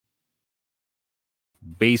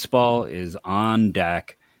Baseball is on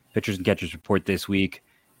deck. Pitchers and catchers report this week.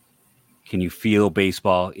 Can you feel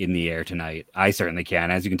baseball in the air tonight? I certainly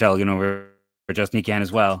can. As you can tell, Justin, he can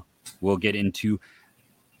as well. We'll get into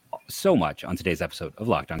so much on today's episode of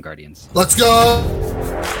Locked On Guardians. Let's go!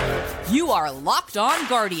 You are Locked On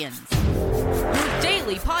Guardians, your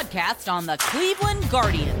daily podcast on the Cleveland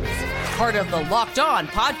Guardians, part of the Locked On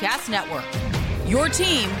Podcast Network, your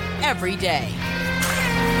team every day.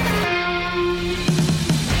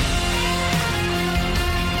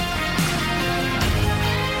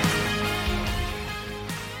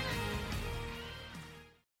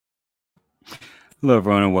 Hello,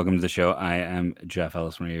 everyone, and welcome to the show. I am Jeff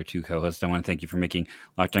Ellis, one of your two co-hosts. I want to thank you for making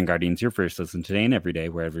Locked On Guardians your first listen today and every day,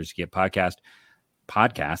 wherever you get podcasts.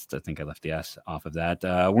 I think I left the S off of that.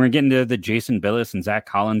 We're going to get into the Jason Billis and Zach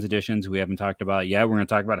Collins editions we haven't talked about yet. We're going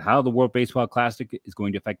to talk about how the World Baseball Classic is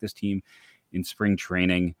going to affect this team in spring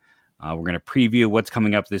training. We're going to preview what's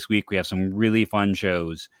coming up this week. We have some really fun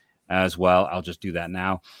shows as well. I'll just do that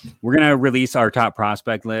now. We're going to release our top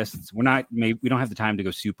prospect lists. We don't have the time to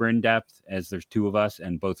go super in depth, as there's two of us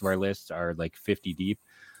and both of our lists are like 50 deep.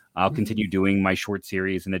 I'll continue doing my short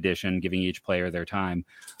series in addition, giving each player their time.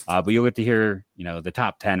 But you'll get to hear, the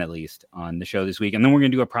top 10 at least on the show this week. And then we're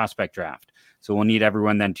going to do a prospect draft. So we'll need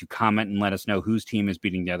everyone then to comment and let us know whose team is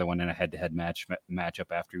beating the other one in a head-to-head matchup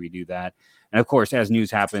after we do that. And of course, as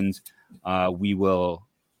news happens, we will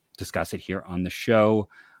discuss it here on the show.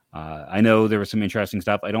 I know there was some interesting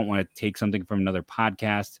stuff. I don't want to take something from another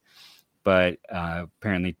podcast, but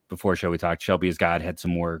apparently before show we talked, Shelby as God had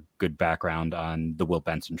some more good background on the Will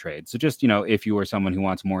Benson trade. So just, if you are someone who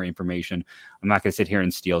wants more information, I'm not going to sit here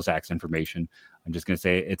and steal Zach's information. I'm just going to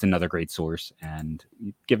say it's another great source and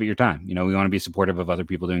give it your time. We want to be supportive of other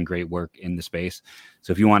people doing great work in the space.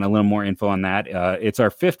 So if you want a little more info on that, it's our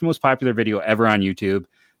 5th most popular video ever on YouTube.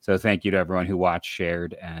 So thank you to everyone who watched,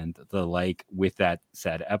 shared, and the like with that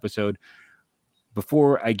said episode.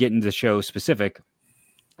 Before I get into the show specific,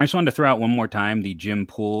 I just wanted to throw out one more time the Jim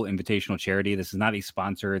Poole Invitational Charity. This is not a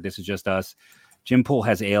sponsor. This is just us. Jim Poole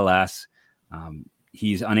has ALS.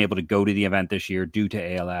 He's unable to go to the event this year due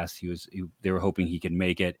to ALS. They were hoping he could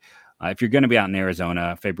make it. If you're going to be out in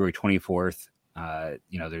Arizona, February 24th,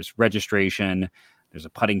 there's registration. There's a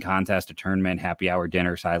putting contest, a tournament, happy hour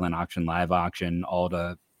dinner, silent auction, live auction, all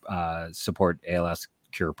to support ALS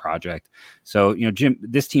Cure Project. So, Jim,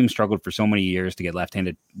 this team struggled for so many years to get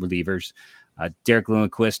left-handed relievers. Derek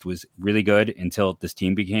Lundqvist was really good until this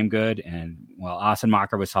team became good. And while Austin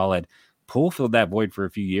Macher was solid, Poole filled that void for a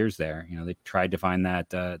few years there. They tried to find that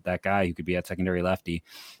guy who could be at secondary lefty.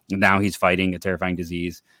 And now he's fighting a terrifying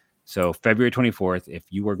disease. So February 24th, if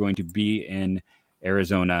you are going to be in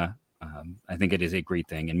Arizona, I think it is a great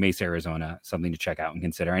thing. In Mesa, Arizona, something to check out and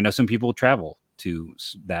consider. I know some people travel to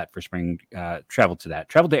that for spring, travel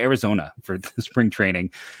to Arizona for the spring training.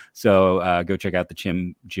 So go check out the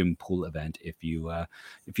Jim Poole event if you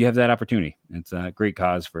have that opportunity. It's a great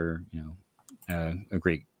cause for, a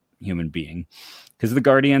great human being, because the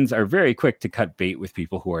Guardians are very quick to cut bait with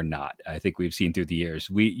people who are not. I think we've seen through the years.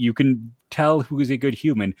 You can tell who is a good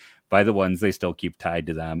human by the ones they still keep tied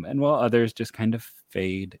to them, and while others just kind of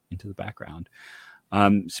fade into the background.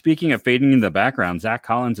 Speaking of fading in the background, Zach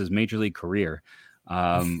Collins' major league career.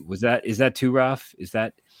 Is that too rough? He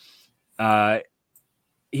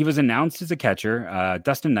was announced as a catcher.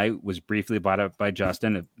 Dustin Knight was briefly bought up by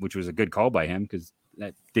Justin, which was a good call by him because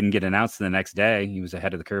that didn't get announced the next day. He was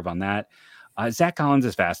ahead of the curve on that. Zach Collins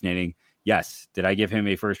is fascinating. Yes. Did I give him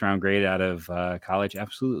a first round grade out of college?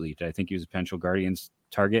 Absolutely. Did I think he was a potential Guardians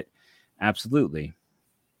target? Absolutely.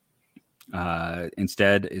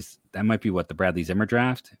 Instead, that might be what the Bradley Zimmer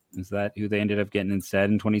draft? Is that who they ended up getting instead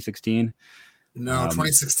in 2016? No,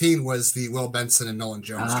 2016 was the Will Benson and Nolan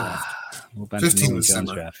Jones draft. Will Benson 15 was Jones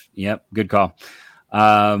Zimmer. draft. Yep, good call.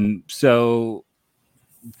 So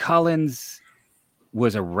Collins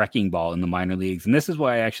was a wrecking ball in the minor leagues, and this is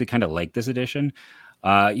why I actually kind of like this edition.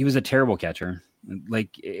 He was a terrible catcher,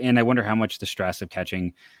 and I wonder how much the stress of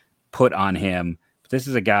catching put on him. But this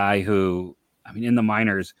is a guy who, in the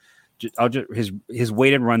minors, his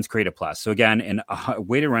weighted runs created plus. So again,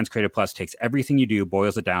 weighted runs created plus takes everything you do,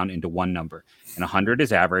 boils it down into one number. And 100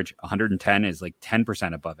 is average. 110 is like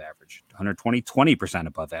 10% above average. 120, 20%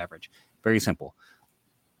 above average. Very simple.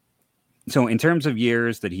 So in terms of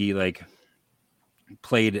years that he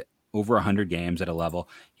played over 100 games at a level,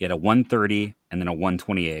 he had a 130 and then a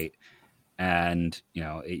 128. And,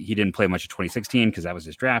 he didn't play much of 2016 because that was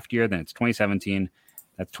his draft year. Then it's 2017.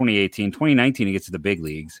 That's 2018. 2019, he gets to the big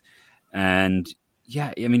leagues. And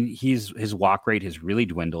yeah, his walk rate has really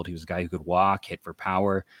dwindled. He was a guy who could walk, hit for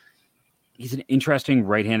power. he's an interesting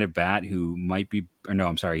right-handed bat who might be, or no,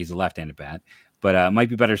 I'm sorry, he's a left-handed bat, but might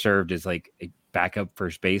be better served as like a backup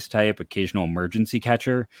first base type, occasional emergency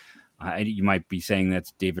catcher. You might be saying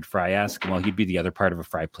that's David Fry-esque. Well, he'd be the other part of a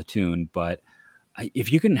Fry platoon, but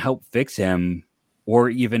if you can help fix him, or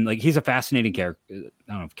even like, he's a fascinating character. I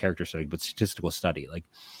don't know if character study, but statistical study. Like,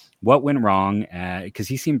 what went wrong? Because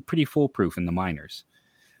he seemed pretty foolproof in the minors.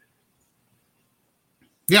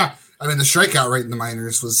 Yeah, I mean, the strikeout rate in the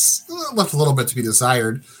minors was left a little bit to be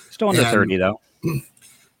desired. Still under 30, though.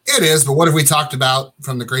 It is, but what have we talked about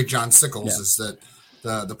from the great John Sickles is that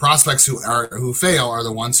the prospects who fail are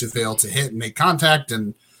the ones who fail to hit and make contact.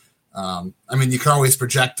 And I mean, you can always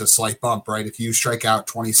project a slight bump, right? If you strike out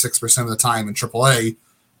 26% of the time in AAA,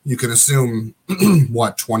 you can assume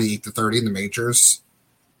 28 to 30 in the majors.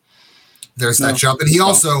 There's that jump, and he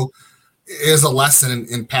also is a lesson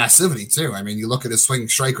in passivity too. I mean, you look at his swing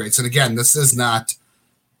strike rates, and again, this is not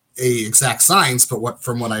a exact science, but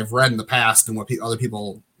from what I've read in the past and what other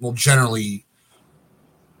people will generally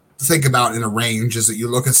think about in a range is that you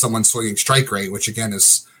look at someone's swinging strike rate, which again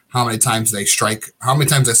is how many times they swing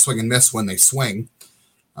and miss when they swing.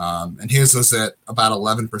 And his was at about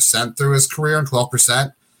 11% through his career and 12.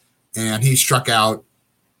 And he struck out.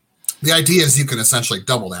 The idea is you can essentially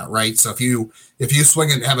double that, right? So if you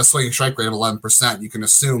swing and have a swinging strike rate of 11%, you can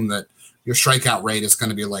assume that your strikeout rate is going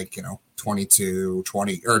to be like, 20 to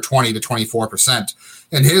 24%.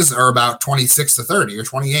 And his are about 26 to 30 or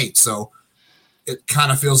 28. So it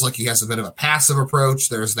kind of feels like he has a bit of a passive approach.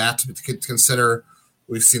 There's that to consider.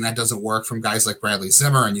 We've seen that doesn't work from guys like Bradley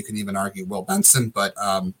Zimmer, and you can even argue Will Benson. But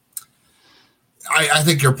I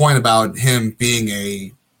think your point about him being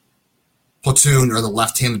a platoon or the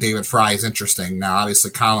left-handed David Fry is interesting. Now, obviously,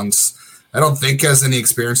 Collins, I don't think has any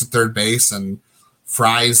experience at third base, and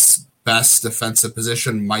Fry's best defensive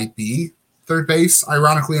position might be third base,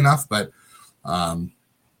 ironically enough. But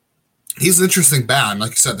he's an interesting bat. And like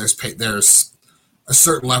you said, there's a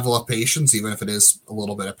certain level of patience, even if it is a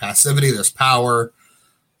little bit of passivity. There's power.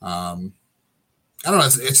 I don't know.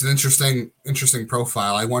 It's an interesting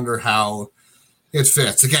profile. I wonder how it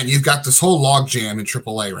fits. Again, you've got this whole logjam in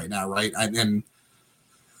AAA right now, right? And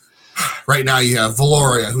right now you have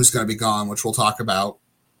Valoria, who's going to be gone, which we'll talk about.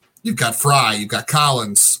 You've got Fry. You've got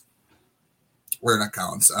Collins. Or not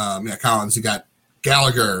Collins. Collins. You got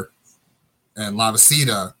Gallagher and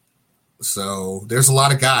Lavacita. So there's a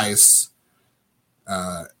lot of guys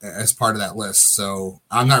as part of that list. So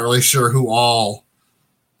I'm not really sure who all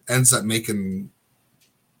ends up making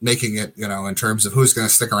it, in terms of who's going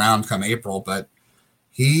to stick around come April. But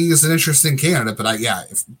he is an interesting candidate. But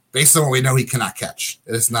based on what we know, he cannot catch.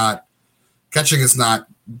 Catching is not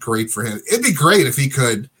great for him. It'd be great if he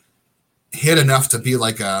could hit enough to be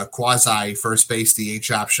like a quasi first base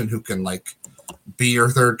DH option who can like be your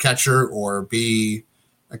third catcher or be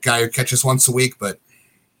a guy who catches once a week. But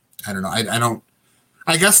I don't know.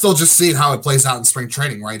 I guess they'll just see how it plays out in spring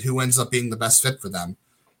training, right? Who ends up being the best fit for them.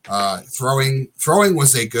 Throwing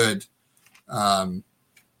was a good.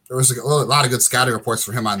 There was a lot of good scouting reports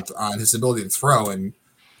for him on his ability to throw, and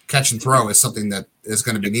catch and throw is something that is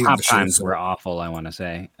going to be needed. Pop times were awful, I want to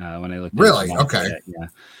say, when I looked. Really? Okay. Yeah.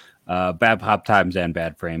 Bad pop times and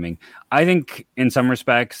bad framing. I think in some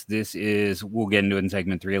respects we'll get into it in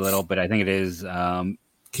segment 3 a little, but I think it is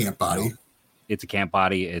camp body. It's a camp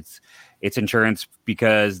body. It's insurance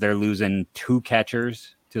because they're losing 2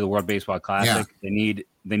 catchers to the World Baseball Classic. Yeah.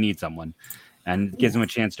 They need someone, and it gives him a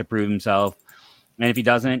chance to prove himself. And if he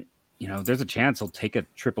doesn't, there's a chance he'll take a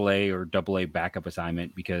AAA or AA backup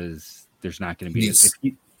assignment because there's not going to be.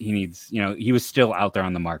 He needs. He was still out there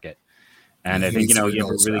on the market, and I think you have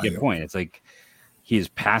a really good point. It's like he's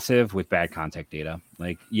passive with bad contact data.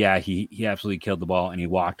 Like, yeah, he absolutely killed the ball and he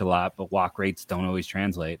walked a lot, but walk rates don't always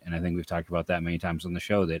translate. And I think we've talked about that many times on the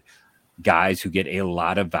show that guys who get a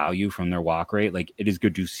lot of value from their walk rate, like it is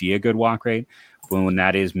good to see a good walk rate, but when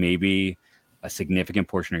that is maybe a significant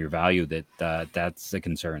portion of your value, that's a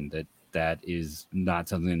concern. That is not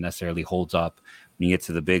something that necessarily holds up when you get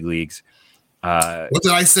to the big leagues. What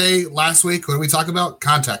did I say last week? What did we talk about?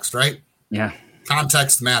 Context, right? Yeah.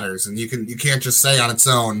 Context matters, and you can't just say on its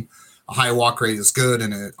own a high walk rate is good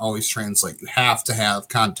and it always translates. You have to have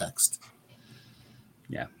context.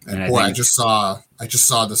 Yeah. And boy, I just saw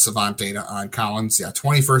the Savant data on Collins. Yeah,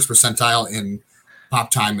 21st percentile in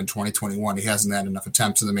pop time in 2021. He hasn't had enough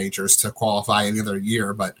attempts in the majors to qualify any other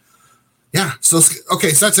year, but yeah. So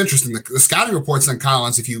that's interesting. The scouting reports on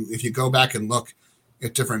Collins, if you go back and look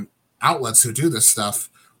at different outlets who do this stuff,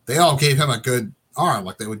 they all gave him a good arm.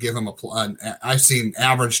 Like they would give him I've seen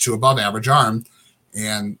average to above average arm,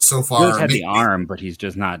 and so far he had the arm, but he's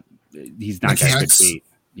just not. He's not that good feet.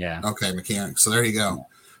 Yeah. Okay, mechanic. So there you go.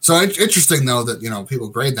 So interesting though that people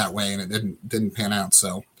grade that way and it didn't pan out.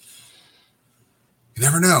 So you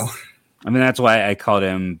never know. I mean, that's why I called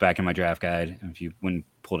him back in my draft guide. If you wouldn't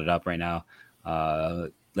pulled it up right now,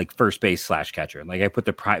 like first base / catcher. Like I put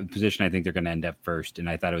the position I think they're going to end up first, and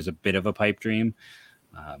I thought it was a bit of a pipe dream.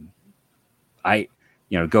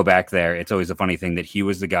 Go back there. It's always a funny thing that he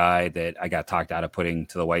was the guy that I got talked out of putting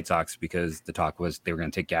to the White Sox because the talk was they were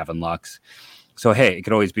going to take Gavin Lux. So, hey, it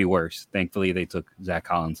could always be worse. Thankfully, they took Zach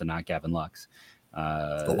Collins and not Gavin Lux.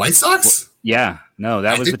 The White Sox? Yeah. No,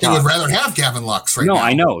 that was the talk. They would rather have Gavin Lux right now. No,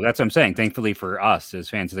 I know. That's what I'm saying. Thankfully for us as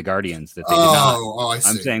fans of the Guardians that they did not. Oh, I see.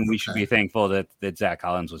 I'm saying we should be thankful that Zach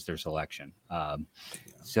Collins was their selection.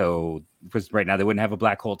 So, because right now they wouldn't have a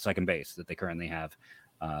black hole at second base that they currently have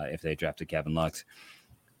if they drafted Gavin Lux.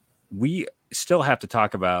 We still have to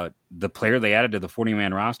talk about the player they added to the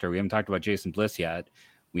 40-man roster. We haven't talked about Jason Bliss yet.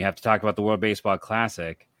 We have to talk about the World Baseball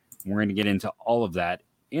Classic. We're going to get into all of that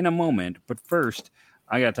in a moment. But first,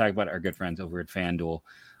 I got to talk about our good friends over at FanDuel.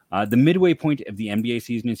 The midway point of the NBA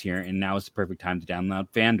season is here, and now is the perfect time to download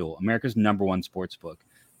FanDuel, America's #1 sportsbook,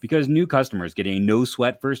 because new customers get a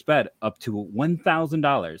no-sweat first bet up to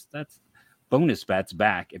 $1,000. That's bonus bets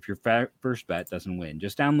back if your first bet doesn't win.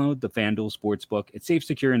 Just download the FanDuel Sportsbook. It's safe,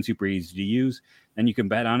 secure, and super easy to use. Then you can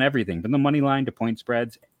bet on everything from the money line to point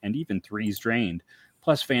spreads and even threes drained.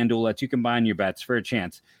 Plus, FanDuel lets you combine your bets for a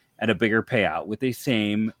chance at a bigger payout with a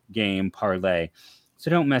same-game parlay.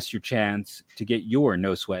 So don't miss your chance to get your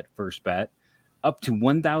no-sweat first bet up to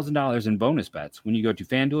 $1,000 in bonus bets when you go to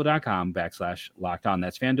FanDuel.com/LockedOn.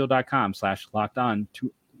 That's FanDuel.com/LockedOn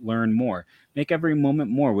to learn more. Make every moment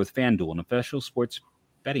more with FanDuel, an official sports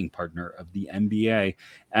betting partner of the NBA.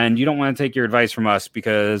 And you don't want to take your advice from us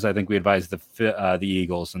because I think we advised the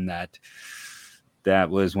Eagles, and that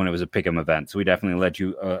was when it was a pick'em event. So we definitely led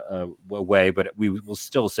you away, but we will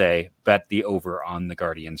still say bet the over on the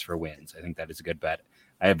Guardians for wins. I think that is a good bet.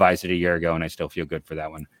 I advised it a year ago, and I still feel good for that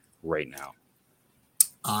one right now.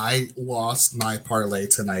 I lost my parlay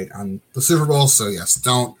tonight on the Super Bowl, so yes,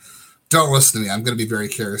 don't listen to me. I'm going to be very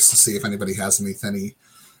curious to see if anybody has anything.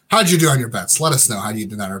 How'd you do on your bets? Let us know how you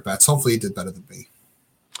did on our bets. Hopefully you did better than me.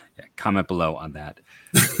 Yeah, comment below on that.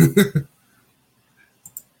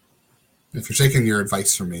 If you're taking your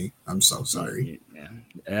advice from me, I'm so sorry.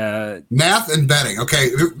 Yeah. Math and betting.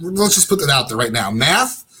 Okay, let's just put that out there right now.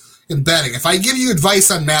 Math and betting. If I give you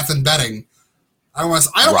advice on math and betting, I don't want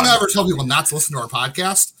to ever tell people not to listen to our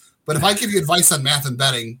podcast, but if I give you advice on math and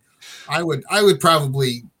betting, I would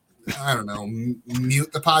probably, I don't know,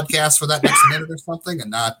 mute the podcast for that next minute or something and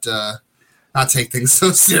not take things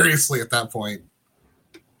so seriously at that point.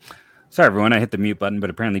 Sorry, everyone. I hit the mute button, but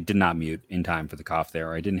apparently did not mute in time for the cough there,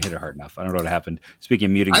 or I didn't hit it hard enough. I don't know what happened. Speaking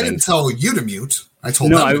of muting, I didn't tell you to mute. I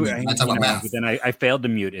told them to mute. I talked about math. But then I failed to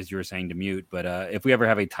mute as you were saying to mute. But if we ever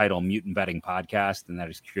have a title Mute and Betting Podcast, then that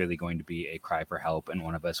is clearly going to be a cry for help, and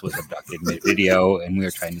one of us was abducted mid-video, and we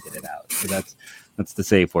were trying to get it out. So that's the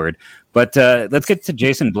safe word. But let's get to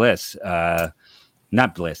Jason Bliss.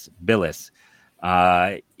 Not Bliss, Billis.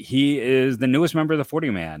 He is the newest member of the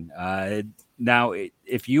 40-man. Now,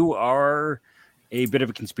 if you are a bit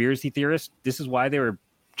of a conspiracy theorist, this is why they were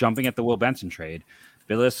jumping at the Will Benson trade.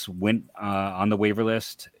 Billis went on the waiver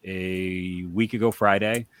list a week ago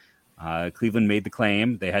Friday. Cleveland made the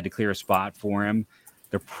claim. They had to clear a spot for him.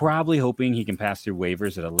 They're probably hoping he can pass through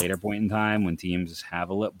waivers at a later point in time when teams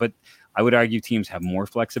have a little. But I would argue teams have more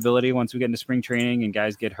flexibility once we get into spring training and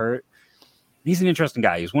guys get hurt. He's an interesting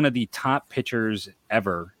guy. He's one of the top pitchers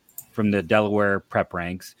ever from the Delaware prep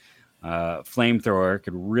ranks. Flamethrower,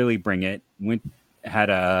 could really bring it. Had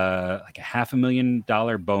a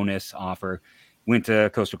 $500,000 bonus offer. Went to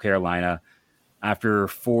Coastal Carolina. After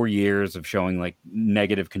 4 years of showing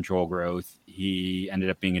negative control growth, he ended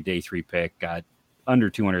up being a day 3 pick. Got under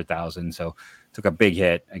 200,000, so took a big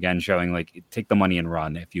hit. Again, showing take the money and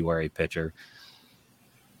run if you are a pitcher.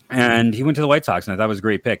 And he went to the White Sox, and I thought it was a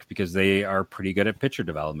great pick because they are pretty good at pitcher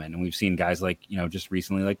development. And we've seen guys just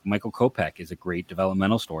recently, Michael Kopech is a great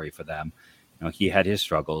developmental story for them. He had his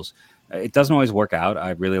struggles. It doesn't always work out. I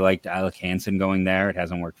really liked Alec Hansen going there. It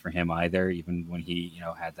hasn't worked for him either, even when he,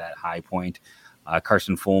 had that high point.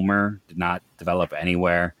 Carson Fulmer did not develop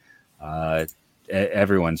anywhere.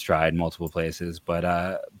 Everyone's tried multiple places,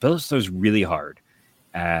 but Billis throws really hard.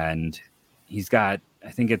 And he's got, I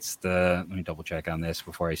think it's let me double check on this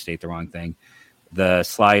before I state the wrong thing. The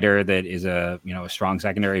slider that is a strong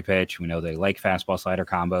secondary pitch. We know they like fastball slider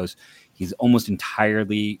combos. He's almost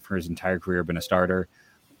entirely for his entire career been a starter.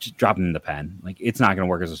 Just drop him in the pen. It's not going to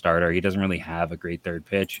work as a starter. He doesn't really have a great third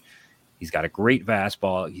pitch. He's got a great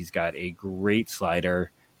fastball. He's got a great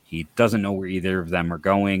slider. He doesn't know where either of them are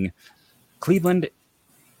going. Cleveland,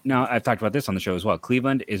 now I've talked about this on the show as well.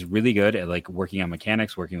 Cleveland is really good at like working on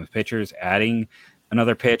mechanics, working with pitchers, adding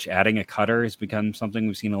another pitch, adding a cutter has become something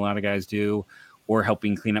we've seen a lot of guys do, or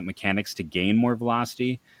helping clean up mechanics to gain more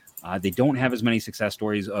velocity. They don't have as many success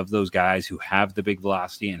stories of those guys who have the big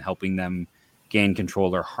velocity and helping them gain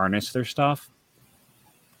control or harness their stuff.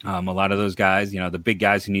 A lot of those guys, the big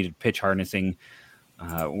guys who needed pitch harnessing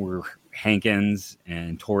were Hankins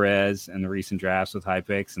and Torres in the recent drafts with high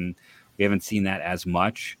picks, and we haven't seen that as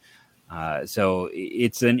much. So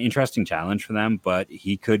it's an interesting challenge for them, but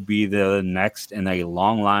he could be the next in a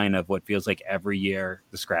long line of what feels like every year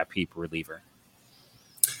the scrap heap reliever.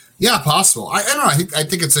 Yeah, possible. I don't know. I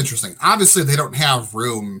think it's interesting. Obviously, they don't have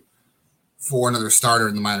room for another starter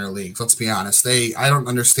in the minor leagues. Let's be honest. I don't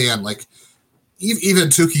understand. Like even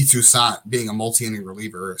Touki Toussaint being a multi-inning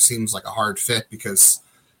reliever seems like a hard fit because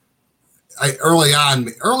early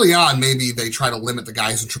on, maybe they try to limit the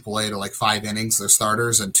guys in AAA to like 5 innings, their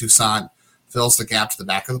starters, and Toussaint fills the gap to the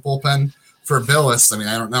back of the bullpen. For Billis, I mean,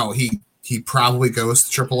 I don't know. He probably goes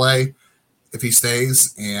to AAA if he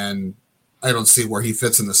stays, and I don't see where he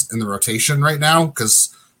fits in the rotation right now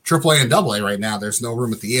because AAA and AA right now, there's no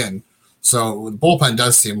room at the end. So the bullpen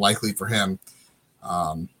does seem likely for him.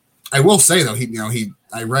 I will say though,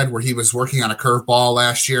 I read where he was working on a curveball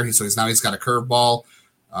last year. He's got a curveball.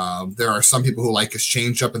 There are some people who like his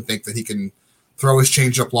changeup and think that he can throw his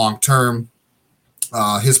changeup long term.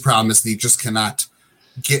 His problem is that he just cannot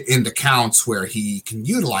get into counts where he can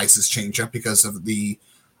utilize his changeup because of the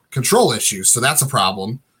control issues. So that's a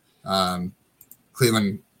problem.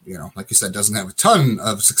 Cleveland, like you said, doesn't have a ton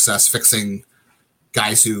of success fixing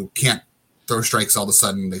guys who can't throw strikes. All of a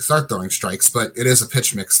sudden they start throwing strikes, but it is a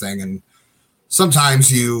pitch mix thing. And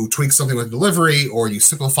sometimes you tweak something with delivery, or you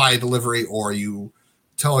simplify delivery, or you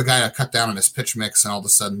tell a guy to cut down on his pitch mix, and all of a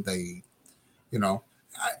sudden they,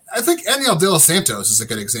 I think Eniel De Los Santos is a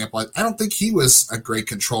good example. I don't think he was a great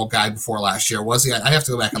control guy before last year, was he? I have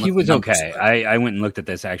to go back and look. He was okay. I went and looked at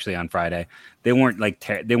this actually on Friday. They weren't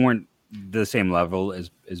they weren't the same level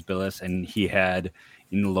as Billis, and he had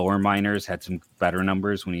in the lower minors had some better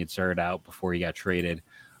numbers when he had started out before he got traded.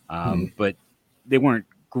 But they weren't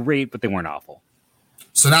great, but they weren't awful.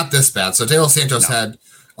 So not this bad. So De Los Santos had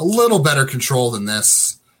a little better control than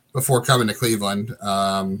this before coming to Cleveland,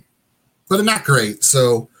 but not great.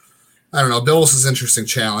 So I don't know. Billis is an interesting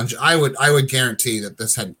challenge. I would guarantee that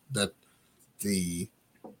that the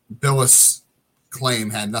Billis claim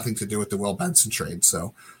had nothing to do with the Will Benson trade.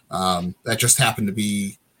 So that just happened to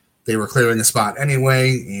be they were clearing a spot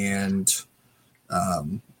anyway, and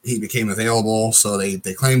he became available, so they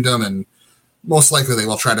claimed him, and most likely they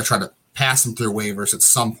will try to pass him through waivers at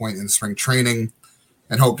some point in spring training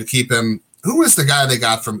and hope to keep him. Who is the guy they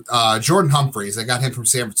got from Jordan Humphreys? They got him from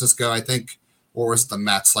San Francisco, I think, or was it the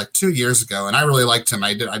Mets, like 2 years ago, and I really liked him.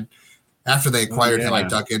 After they acquired him, I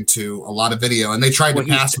dug into a lot of video, and they tried to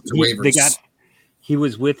pass him through waivers. He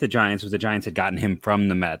was with the Giants, the Giants had gotten him from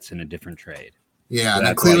the Mets in a different trade. Yeah, so and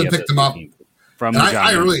then Cleveland picked him up from the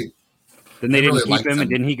Giants. Then they didn't keep him, and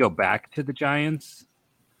didn't he go back to the Giants?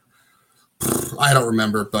 I don't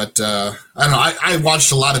remember, but I don't know. I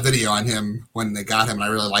watched a lot of video on him when they got him, and I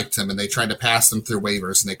really liked him. And they tried to pass him through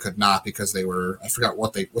waivers, and they could not because I forgot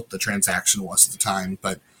what the transaction was at the time.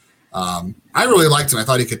 But I really liked him. I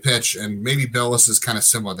thought he could pitch, and maybe Billis is kind of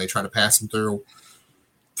similar. They try to pass him through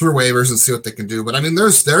waivers and see what they can do. But I mean, there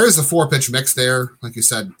is a 4-pitch mix there. Like you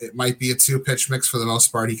said, it might be a 2-pitch mix for the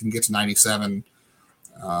most part. He can get to 97.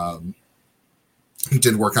 He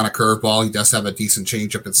did work on a curveball. He does have a decent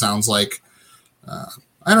changeup, it sounds like.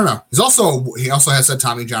 I don't know. He also has said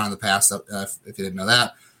Tommy John in the past, if you didn't know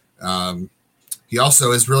that. He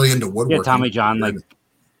also is really into woodworking. Yeah, Tommy John, like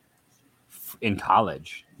in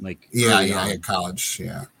college. In college,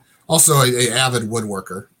 yeah. Also a avid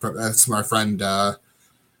woodworker. That's my friend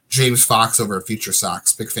James Fox over at Future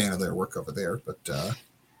Sox. Big fan of their work over there. But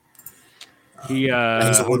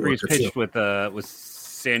Humphreys pitched with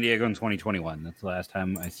San Diego in 2021. That's the last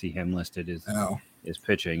time I see him listed is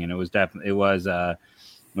pitching, and it was the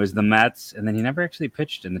Mets, and then he never actually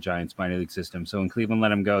pitched in the Giants minor league system. So when Cleveland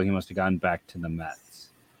let him go, he must have gone back to the Mets.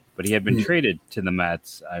 But he had been traded to the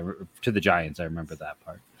Mets, to the Giants. I remember that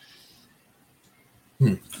part.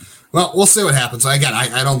 Well, we'll see what happens. Again,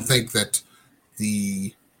 I don't think that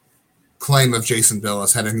the claim of Jason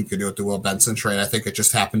Billis had anything to do with the Will Benson trade. I think it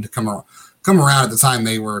just happened to come around at the time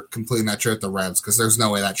they were completing that trade with the Reds, because there's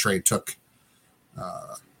no way that trade took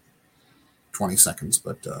 20 seconds.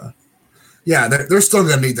 But yeah, they're still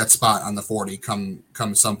going to need that spot on the 40 come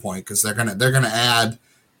some point, because they're gonna add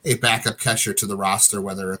a backup catcher to the roster,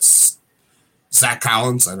 whether it's Zach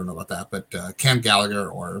Collins. I don't know about that, but Cam Gallagher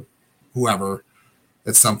or whoever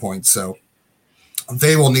at some point. So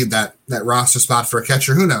they will need that roster spot for a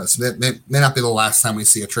catcher. Who knows? It may not be the last time we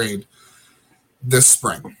see a trade this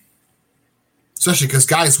spring, especially because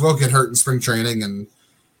guys will get hurt in spring training and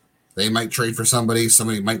they might trade for somebody.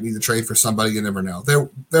 Somebody might need to trade for somebody. You never know. There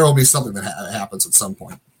will be something that happens at some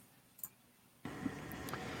point.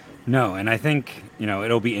 No, and I think,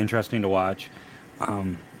 it'll be interesting to watch.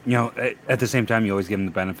 At the same time, you always give them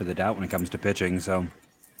the benefit of the doubt when it comes to pitching. So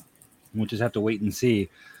we'll just have to wait and see.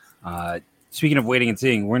 Speaking of waiting and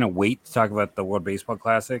seeing, we're going to wait to talk about the World Baseball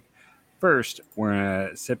Classic. First, we're going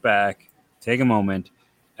to sit back, take a moment,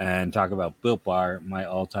 and talk about Built Bar, my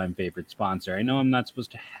all-time favorite sponsor. I know I'm not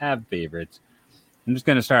supposed to have favorites. I'm just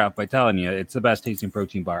going to start off by telling you it's the best tasting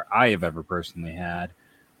protein bar I have ever personally had.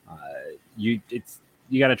 You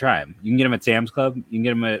got to try them. You can get them at Sam's Club, you can get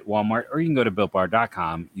them at Walmart, or you can go to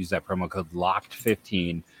BuiltBar.com, use that promo code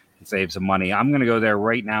LOCKED15 to save some money. I'm going to go there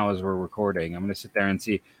right now as we're recording. I'm going to sit there and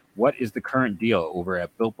see what is the current deal over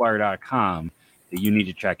at BuiltBar.com that you need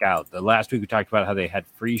to check out. The last week we talked about how they had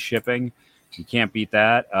free shipping. You can't beat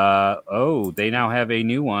that. They now have a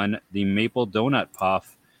new one, the Maple Donut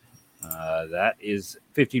Puff. That is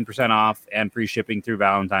 15% off and free shipping through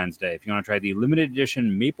Valentine's Day. If you want to try the limited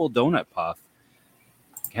edition Maple Donut Puff,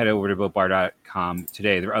 head over to BuiltBar.com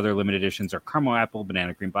today. Their other limited editions are caramel apple,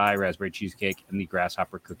 banana cream pie, raspberry cheesecake, and the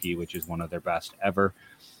grasshopper cookie, which is one of their best ever.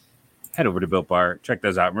 Head over to Built Bar. Check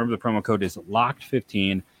those out. Remember, the promo code is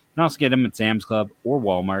LOCKED15. And also get them at Sam's Club or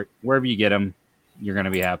Walmart. Wherever you get them, you're going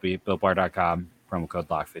to be happy. BuiltBar.com, promo code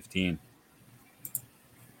LOCKED15.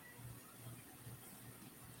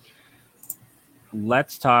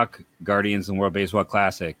 Let's talk Guardians and World Baseball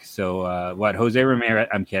Classic. So, Jose Ramirez?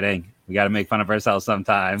 I'm kidding. We got to make fun of ourselves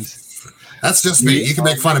sometimes. That's just me. You can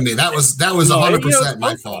make fun of me. That was 100%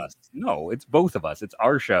 my fault. No, it's both of us. It's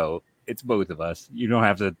our show. It's both of us. You don't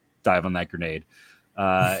have to dive on that grenade.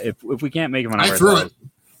 If we can't make fun of ourselves,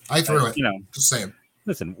 I threw it. Just saying.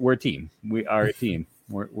 Listen, we're a team. We are a team.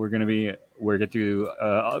 We're gonna get through.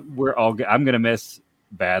 I'm gonna miss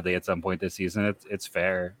badly at some point this season. It's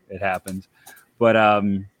fair. It happens. But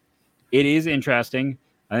it is interesting.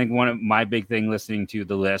 I think one of my big thing listening to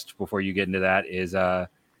the list before you get into that is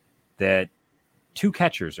that 2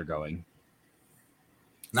 catchers are going.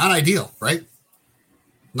 Not ideal, right?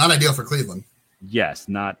 Not ideal for Cleveland. Yes,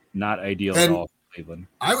 not ideal at all for Cleveland.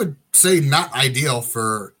 I would say not ideal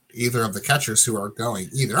for either of the catchers who are going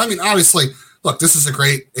either. I mean, obviously, look, this is a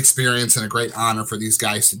great experience and a great honor for these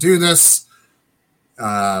guys to do this.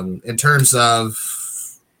 In terms of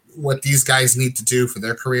what these guys need to do for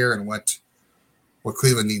their career and what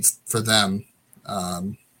Cleveland needs for them.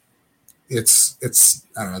 It's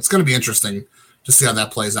I don't know. It's going to be interesting to see how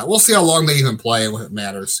that plays out. We'll see how long they even play and what it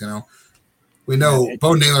matters. We know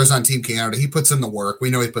Bo Naylor's on Team Canada. He puts in the work. We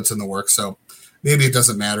know he puts in the work. So maybe it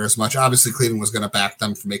doesn't matter as much. Obviously, Cleveland was going to back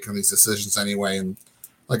them for making these decisions anyway. And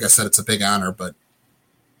like I said, it's a big honor, but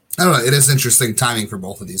I don't know. It is interesting timing for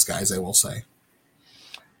both of these guys, I will say.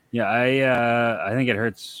 Yeah, I think it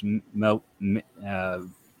hurts. It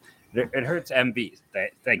hurts MV.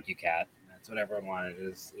 Thank you, Kat. That's what everyone wanted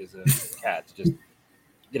is a cat to just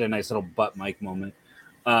get a nice little butt mic moment.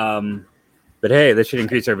 But hey, this should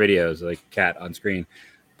increase our videos, like Kat on screen.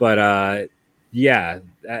 But I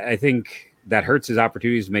think that hurts his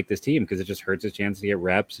opportunities to make this team because it just hurts his chance to get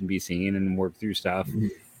reps and be seen and work through stuff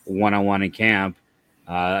one-on-one in camp.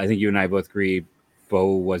 I think you and I both agree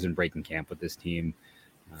Bo wasn't breaking camp with this team.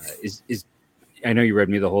 I know you read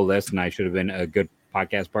me the whole list, and I should have been a good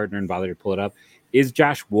podcast partner and bothered to pull it up. Is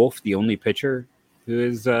Josh Wolf the only pitcher who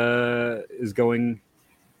is going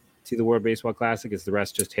to the World Baseball Classic? Is the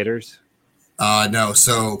rest just hitters? No.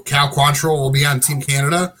 So Cal Quantrill will be on Team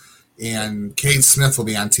Canada, and Cade Smith will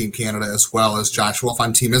be on Team Canada as well as Josh Wolf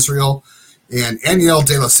on Team Israel. And Aniel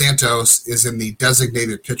De Los Santos is in the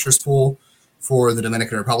designated pitchers pool for the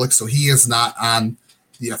Dominican Republic, so he is not on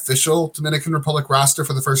the official Dominican Republic roster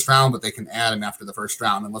for the first round, but they can add him after the first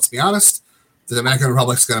round. And let's be honest, the Dominican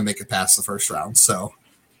Republic's going to make it past the first round, so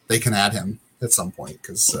they can add him at some point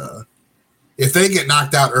because if they get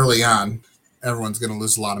knocked out early on, everyone's going to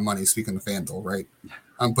lose a lot of money. Speaking of FanDuel, right?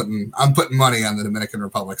 I'm putting money on the Dominican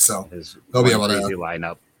Republic, so they'll be able to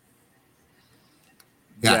lineup.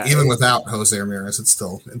 Yeah, even without Jose Ramirez, it's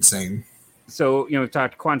still insane. So we've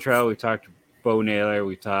talked Quantrill, we've talked Bo Naylor,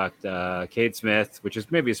 we talked Cade Smith, which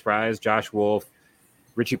is maybe a surprise. Josh Wolf,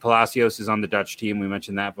 Richie Palacios is on the Dutch team. We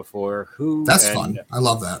mentioned that before. That's fun. I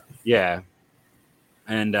love that. Yeah.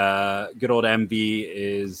 And good old MB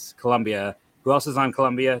is Colombia. Who else is on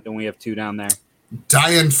Colombia? Don't we have 2 down there?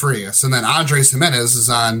 Diane Frias. And then Andres Jimenez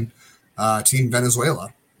is on Team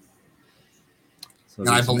Venezuela. So And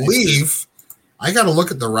I believe I got to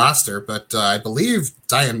look at the roster, but I believe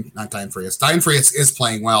Diane Frias is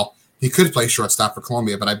playing well. He could play shortstop for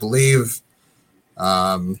Colombia, but I believe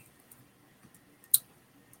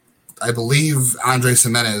Andres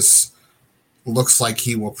Jimenez looks like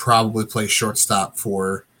he will probably play shortstop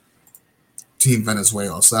for Team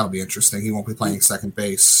Venezuela, so that'll be interesting. He won't be playing second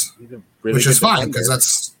base, which is fine because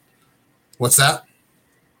that's what's that?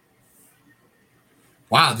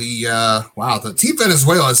 Wow, the Team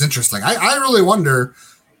Venezuela is interesting. I really wonder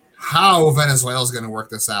how Venezuela is going to work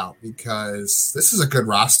this out because this is a good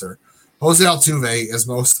roster. Jose Altuve is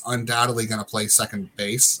most undoubtedly going to play second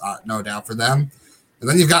base, no doubt for them. And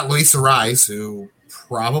then you've got Luis Arraez, who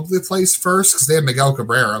probably plays first because they have Miguel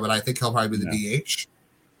Cabrera, but I think he'll probably be the DH.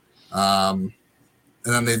 And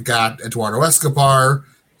then they've got Eduardo Escobar,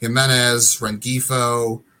 Jimenez,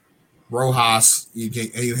 Rengifo, Rojas,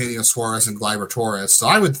 Eugenio Suarez, and Gleyber Torres. So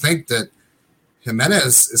I would think that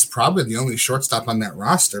Jimenez is probably the only shortstop on that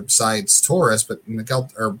roster besides Torres, but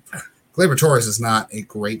Gleyber Torres is not a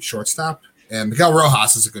great shortstop. And Miguel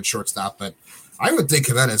Rojas is a good shortstop, but I would think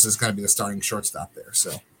Jimenez is going to be the starting shortstop there.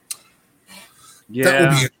 So that will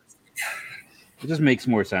be it just makes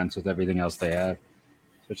more sense with everything else they have,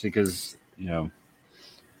 especially because,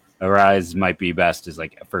 Arraez might be best as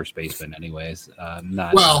like a first baseman anyways.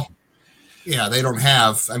 They don't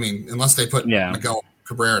have, unless they put Miguel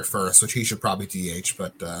Cabrera at first, which he should probably DH,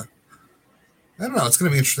 but I don't know. It's going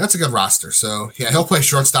to be interesting. That's a good roster. So, he'll play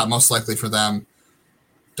shortstop most likely for them.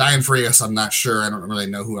 Diane Frias, I'm not sure. I don't really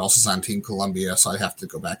know who else is on Team Colombia, so I have to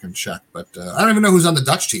go back and check. But I don't even know who's on the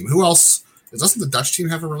Dutch team. Who else? Doesn't the Dutch team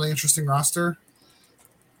have a really interesting roster?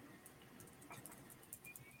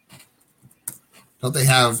 Don't they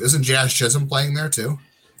have? Isn't Jazz Chisholm playing there too?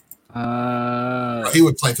 He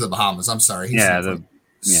would play for the Bahamas. I'm sorry. Xander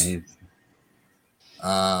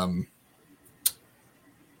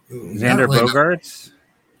Bogaerts.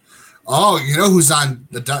 Oh, you know who's on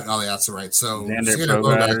the Dutch? Oh, yeah, that's right. So Xander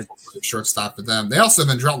Bogaerts, shortstop for them. They also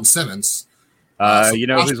have Andrelton Simmons.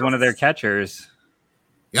 Who's one of their catchers?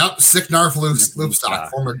 Yep, Sicknarf Loopstock,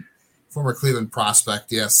 former Cleveland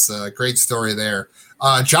prospect. Yes, great story there.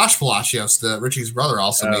 Josh Palacios, Richie's brother,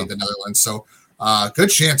 also made the Netherlands. So good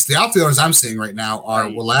chance. The outfielders I'm seeing right now are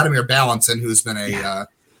Vladimir Balanson, who's been a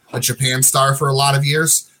Japan star for a lot of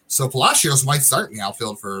years. So Palacios might start in the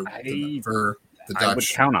outfield for the Dutch. I would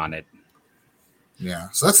count on it. Yeah,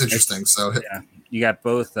 so that's interesting. So you got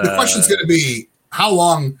both. The question's going to be how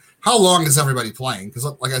long is everybody playing? Because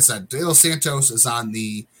like I said, De Los Santos is on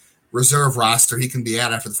the reserve roster. He can be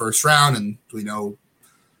out after the first round, and we know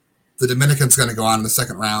the Dominican's going to go on in the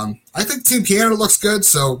second round. I think Team Canada looks good,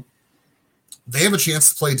 so they have a chance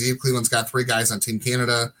to play deep. Cleveland's got 3 guys on Team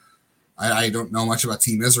Canada. I don't know much about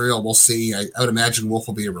Team Israel. We'll see. I would imagine Wolf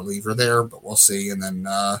will be a reliever there, but we'll see. And then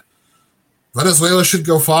Venezuela should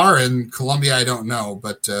go far, and Colombia, I don't know.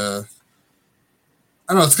 But I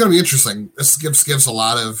don't know. It's going to be interesting. This gives a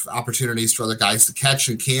lot of opportunities for other guys to catch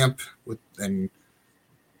and camp, and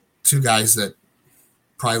 2 guys that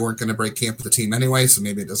probably weren't going to break camp with the team anyway, so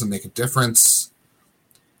maybe it doesn't make a difference.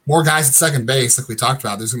 More guys at second base, like we talked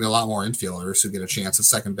about. There's going to be a lot more infielders who get a chance at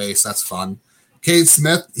second base. That's fun. Cade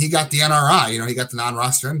Smith, he got the NRI. He got the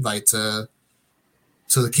non-roster invite to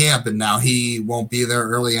the camp, and now he won't be there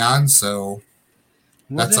early on, so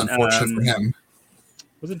that's unfortunate for him.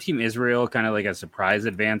 Wasn't Team Israel kind of like a surprise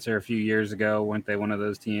advancer a few years ago? Weren't they one of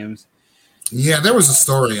those teams? Yeah, there was a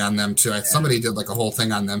story on them, too. Somebody did like a whole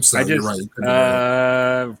thing on them, so you're right.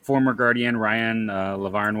 Former Guardian Ryan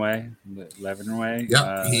Levarnway.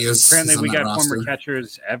 Yep, he is. Apparently, we got former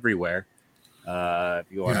catchers everywhere.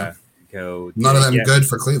 If you want to go. None of them good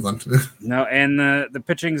for Cleveland. No, and the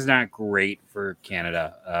pitching's not great for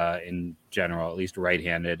Canada in general, at least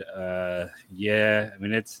right-handed.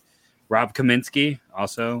 It's Rob Kaminsky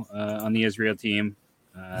also on the Israel team.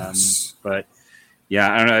 Yes. But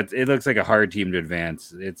yeah, I don't know. It looks like a hard team to advance.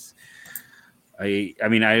 They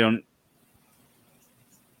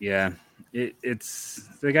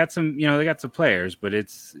got some players, but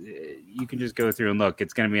you can just go through and look.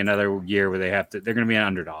 It's going to be another year where they're going to be an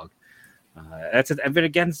underdog. That's it. But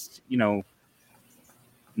against,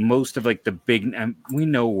 most of like the big, we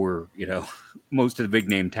know where, most of the big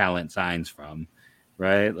name talent signs from,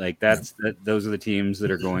 right? Like those are the teams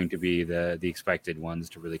that are going to be the expected ones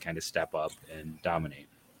to really kind of step up and dominate.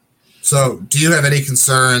 So do you have any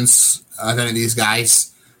concerns of any of these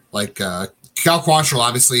guys? Like Cal Quantrill,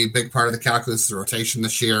 obviously a big part of the calculus is the rotation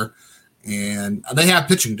this year, and they have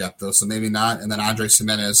pitching depth though, so maybe not. And then Andres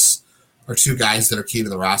Jimenez are 2 guys that are key to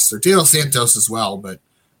the roster. De Los Santos as well, but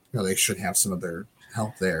they should have some of their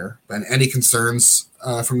help there. But any concerns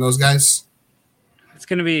from those guys? It's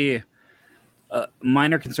going to be a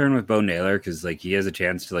minor concern with Bo Naylor because like he has a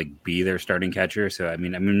chance to like be their starting catcher. So I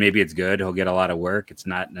mean, maybe it's good. He'll get a lot of work. It's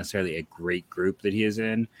not necessarily a great group that he is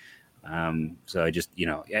in. So I just,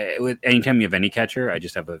 with anytime you have any catcher, I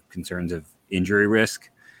just have concerns of injury risk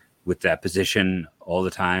with that position all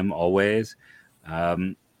the time, always.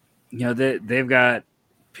 They've got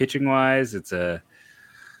pitching wise.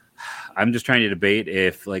 I'm just trying to debate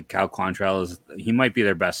if like Cal Quantrill he might be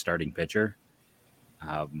their best starting pitcher.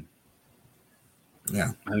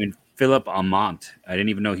 Yeah. I mean, Philip Almont, I didn't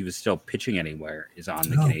even know he was still pitching anywhere, is on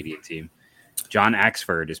the Canadian team. John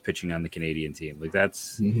Axford is pitching on the Canadian team. Like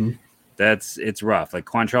it's rough. Like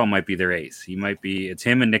Quantrill might be their ace. It's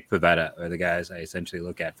him and Nick Pivetta are the guys I essentially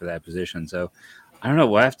look at for that position. So I don't know.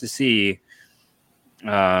 We'll have to see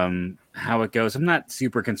how it goes. I'm not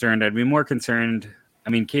super concerned. I'd be more concerned.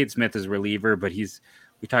 I mean, Cade Smith is a reliever, but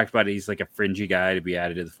we talked about it. He's like a fringy guy to be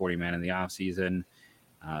added to the 40-man in the offseason.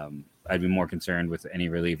 I'd be more concerned with any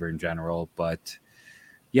reliever in general, but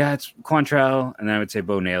yeah, it's Quantrill, and then I would say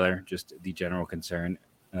Bo Naylor, just the general concern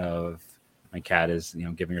of my cat is,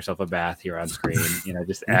 giving herself a bath here on screen,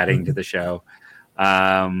 just adding to the show.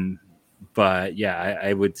 But yeah,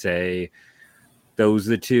 I would say those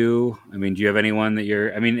are the two. I mean, do you have anyone that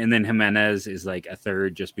and then Jimenez is like a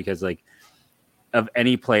third, just because like of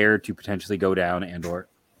any player to potentially go down or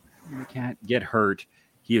you can't get hurt,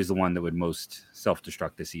 he is the one that would most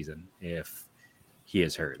self-destruct this season if he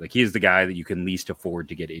is hurt. Like he is the guy that you can least afford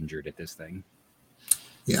to get injured at this thing.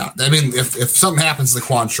 Yeah, I mean, if something happens to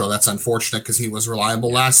Quantrill, that's unfortunate because he was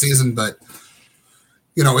reliable last season, but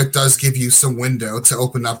it does give you some window to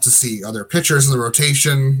open up to see other pitchers in the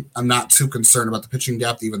rotation. I'm not too concerned about the pitching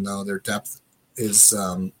depth, even though their depth is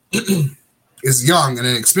is young and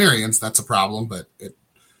inexperienced. That's a problem, but it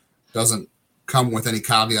doesn't come with any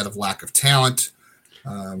caveat of lack of talent.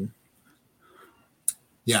 I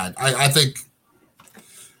think.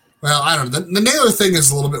 Well, I don't know. The Naylor thing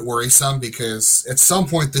is a little bit worrisome because at some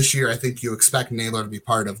point this year, I think you expect Naylor to be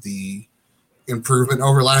part of the improvement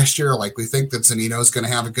over last year. Like we think that Zunino is going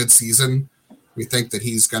to have a good season. We think that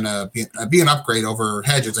he's going to be an upgrade over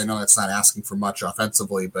Hedges. I know that's not asking for much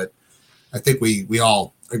offensively, but I think we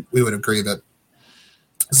would agree that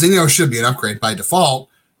Zunino should be an upgrade by default,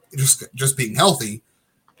 just being healthy.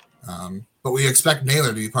 But we expect Naylor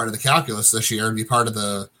to be part of the calculus this year and be part of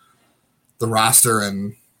the roster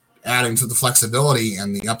and adding to the flexibility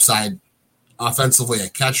and the upside offensively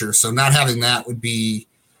at catcher. So not having that would be,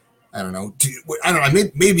 I don't know.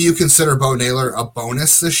 Maybe you consider Bo Naylor a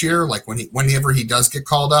bonus this year, like whenever he does get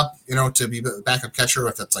called up, to be the backup catcher,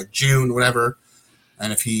 if it's like June, whatever,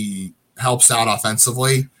 and if he helps out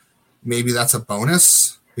offensively, maybe that's a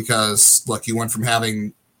bonus because look, you went from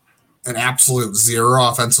having an absolute zero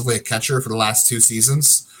offensively at catcher for the last 2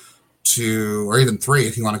 seasons or even 3,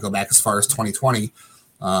 if you want to go back as far as 2020,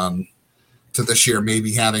 to this year,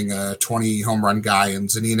 maybe having a 20 home run guy in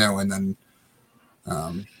Zunino and then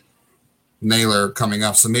Naylor coming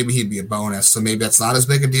up. So maybe he'd be a bonus. So maybe that's not as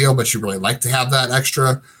big a deal, but you really like to have that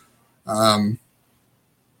extra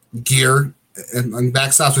gear and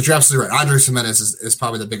backstops. But you're absolutely right. Andres Jimenez is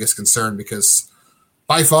probably the biggest concern because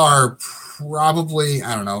by far, probably,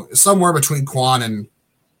 I don't know, somewhere between Quan and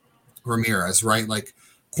Ramirez, right? Like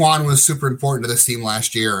Quan was super important to this team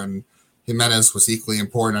last year and Jimenez was equally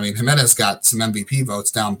important. I mean, Jimenez got some MVP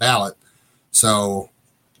votes down ballot. So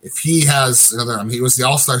if he has another, he was the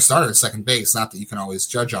all-star starter at second base. Not that you can always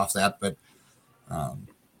judge off that, but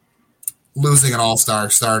losing an all-star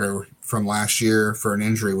starter from last year for an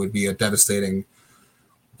injury would be a devastating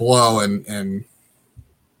blow. And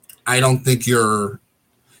I don't think you're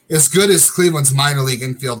as good as Cleveland's minor league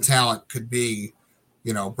infield talent could be,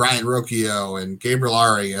 Brian Rocchio and Gabriel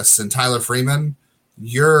Arias and Tyler Freeman.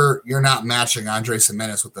 You're not matching Andres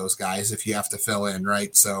Jimenez with those guys if you have to fill in,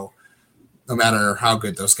 right? So no matter how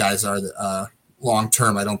good those guys are long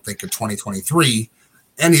term, I don't think in 2023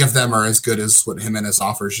 any of them are as good as what Jimenez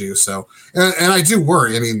offers you. So, and I do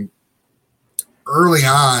worry. I mean, early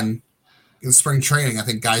on in spring training, I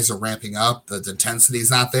think guys are ramping up. The intensity is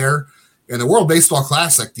not there. In the World Baseball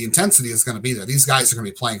Classic, the intensity is going to be there. These guys are going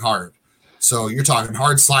to be playing hard. So you're talking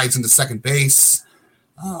hard slides into second base,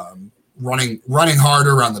 running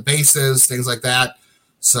harder around the bases, things like that.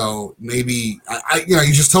 So maybe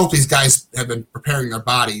you just hope these guys have been preparing their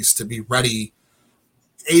bodies to be ready,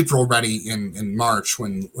 April ready in March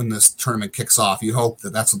when this tournament kicks off. You hope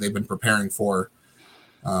that that's what they've been preparing for.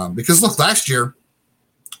 Because look, last year,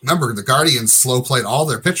 remember the Guardians slow played all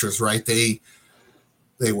their pitchers, right? They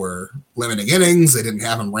were limiting innings. They didn't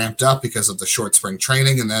have them ramped up because of the short spring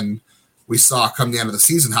training. And then we saw come the end of the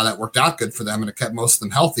season how that worked out good for them, and it kept most of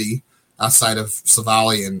them healthy outside of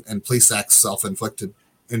Savali and Plesac's self-inflicted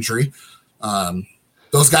injury.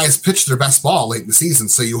 Those guys pitched their best ball late in the season,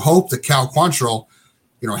 so you hope that Cal Quantrill,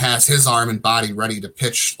 has his arm and body ready to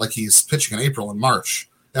pitch like he's pitching in April and March.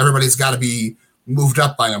 Everybody's got to be moved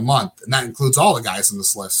up by a month, and that includes all the guys on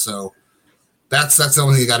this list. So that's the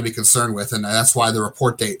only thing you got to be concerned with, and that's why the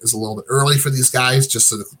report date is a little bit early for these guys, just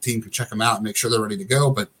so the team can check them out and make sure they're ready to go.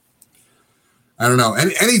 But I don't know.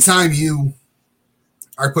 Anytime you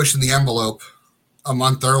are pushing the envelope a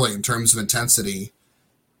month early in terms of intensity,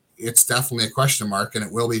 it's definitely a question mark, and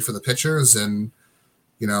it will be for the pitchers. And,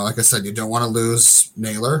 like I said, you don't want to lose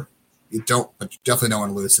Naylor. But you definitely don't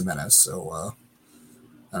want to lose Jimenez. So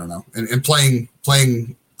I don't know. And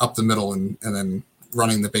playing up the middle and then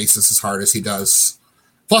running the bases as hard as he does.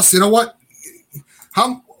 Plus, you know what?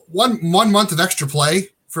 One month of extra play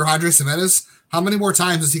for Andres Jimenez, how many more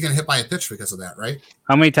times is he going to hit by a pitch because of that, right?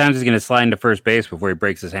 How many times is he going to slide into first base before he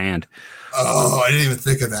breaks his hand? Oh, I didn't even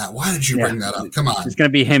think of that. Why did you bring that up? Come on. It's going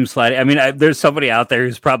to be him sliding. I mean, there's somebody out there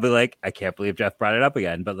who's probably like, I can't believe Jeff brought it up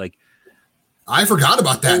again. But like, I forgot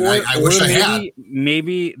about that. I wish I had.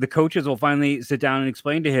 Maybe the coaches will finally sit down and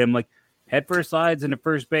explain to him, like, head first slides into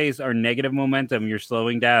first base are negative momentum. You're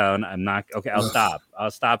slowing down. I'm not. Okay, I'll stop.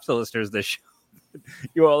 I'll stop. So listeners, this show.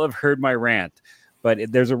 You all have heard my rant.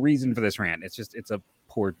 But there's a reason for this rant. It's a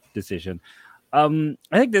poor decision. I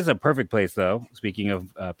think this is a perfect place, though, speaking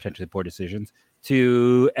of potentially poor decisions,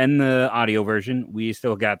 to end the audio version. We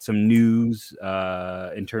still got some news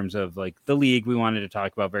in terms of like the league we wanted to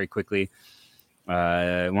talk about very quickly.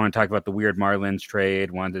 I want to talk about the weird Marlins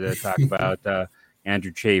trade. Wanted to talk about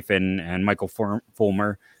Andrew Chafin and Michael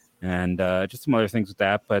Fulmer and just some other things with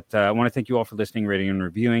that. But I want to thank you all for listening, rating, and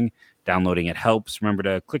reviewing. Downloading it helps. Remember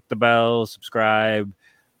to click the bell, subscribe.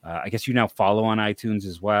 I guess you now follow on iTunes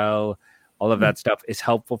as well. All of that stuff is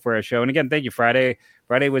helpful for our show. And again, thank you. Friday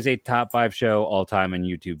was a top 5 show all time in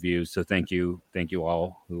YouTube views. So thank you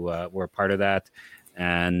all who were a part of that.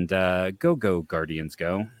 And go Guardians,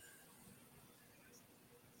 go.